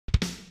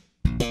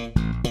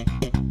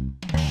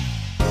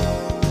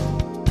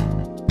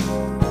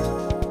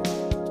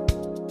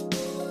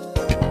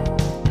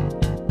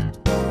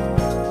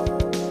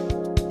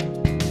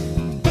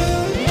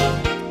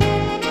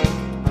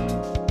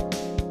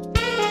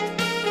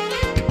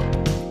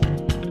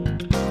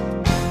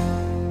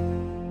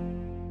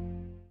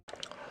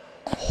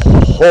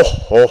Ho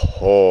ho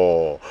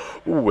ho!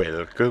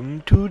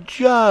 Welcome to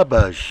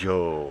Jabba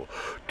Show.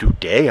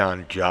 Today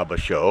on Jabba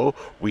Show,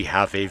 we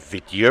have a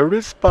video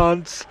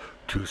response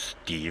to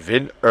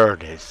Stephen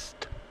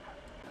Ernest.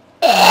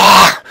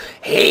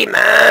 Hey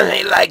man,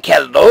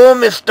 hello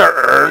Mr.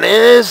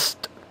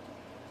 Ernest.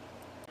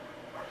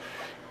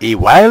 A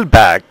while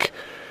back,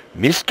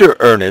 Mr.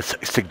 Ernest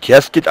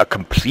suggested a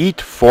complete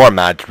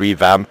format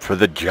revamp for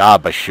the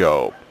Jabba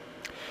Show.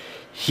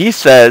 He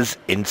says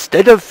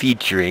instead of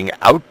featuring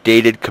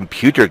outdated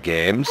computer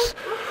games,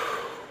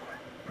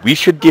 we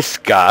should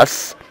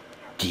discuss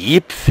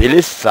deep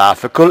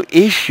philosophical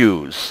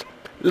issues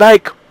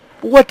like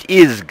what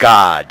is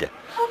God?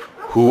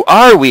 Who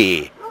are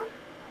we?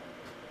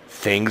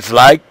 Things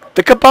like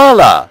the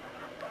Kabbalah,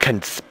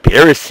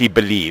 conspiracy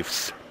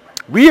beliefs,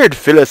 weird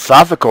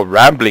philosophical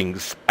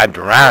ramblings and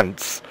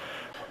rants.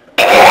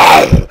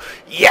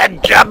 Yeah,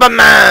 Jabba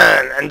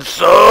man. And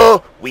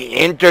so we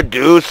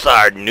introduce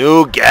our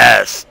new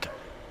guest,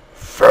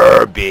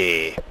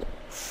 Furby.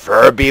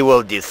 Furby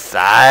will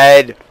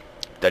decide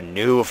the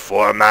new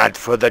format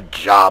for the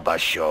Jabba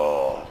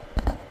Show.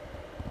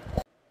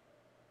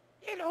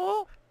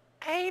 Hello,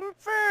 I'm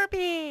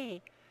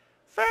Furby.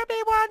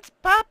 Furby wants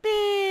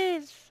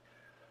puppies.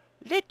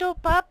 Little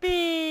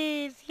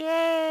puppies,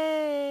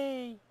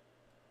 yay!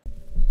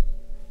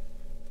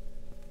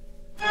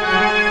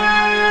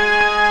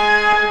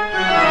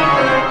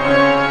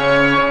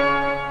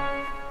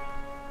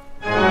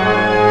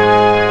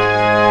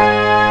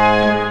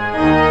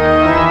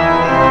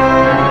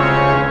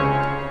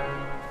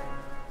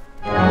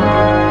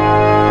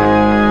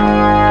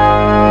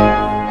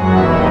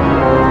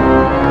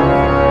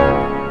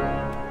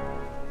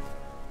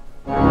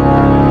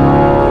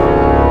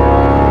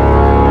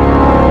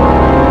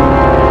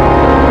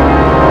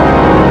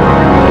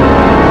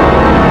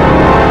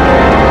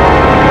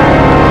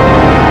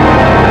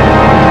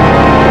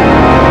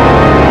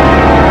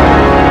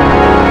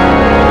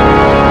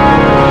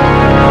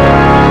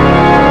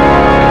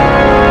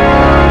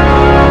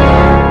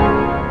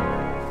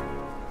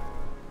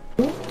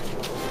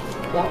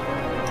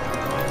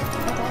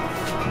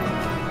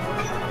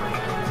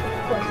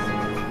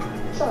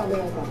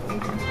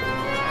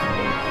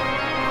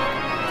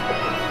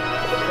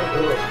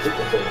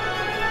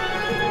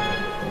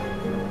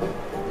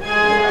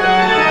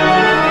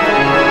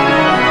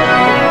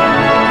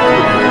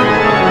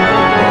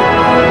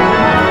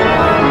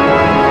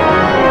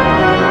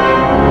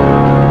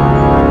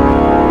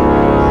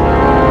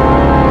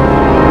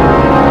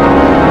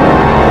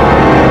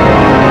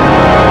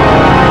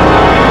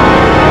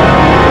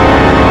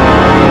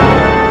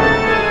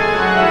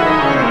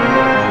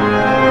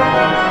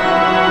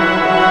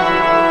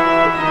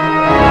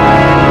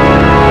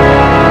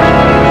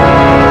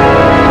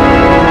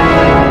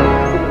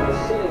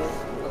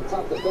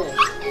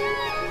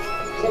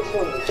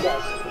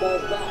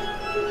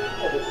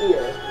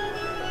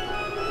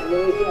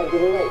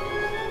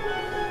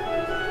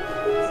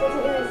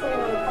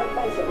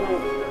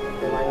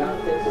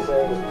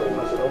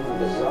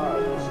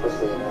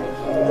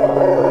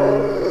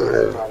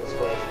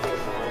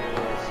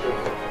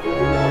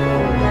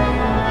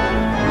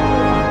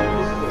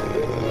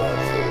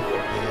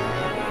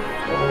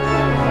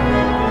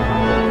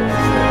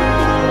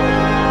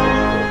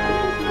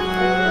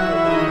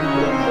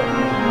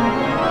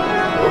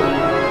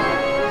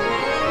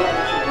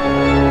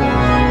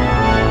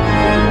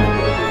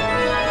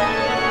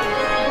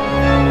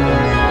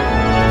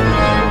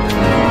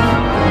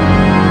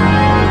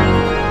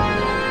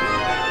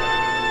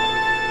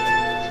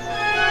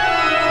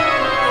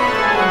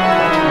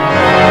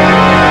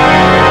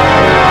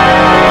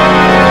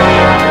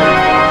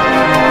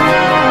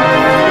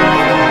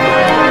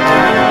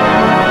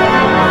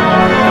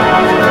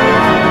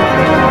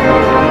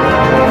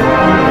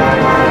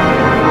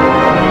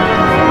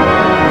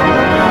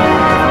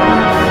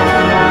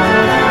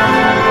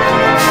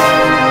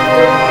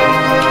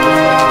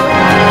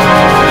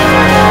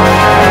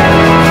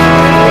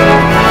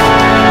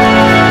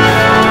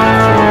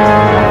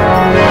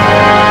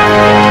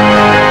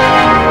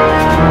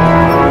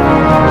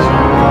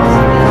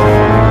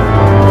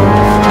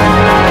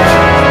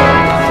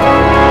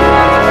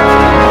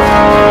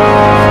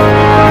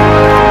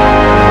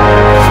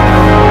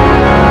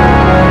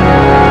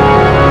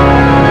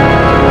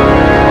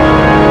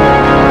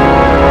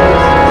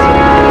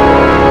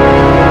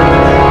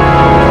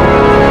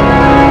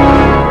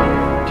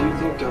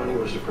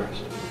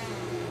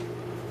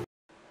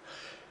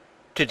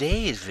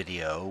 Today's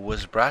video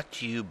was brought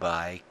to you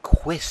by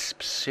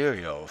Quisp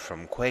cereal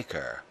from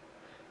Quaker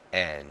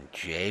and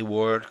J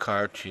Ward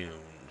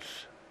Cartoon.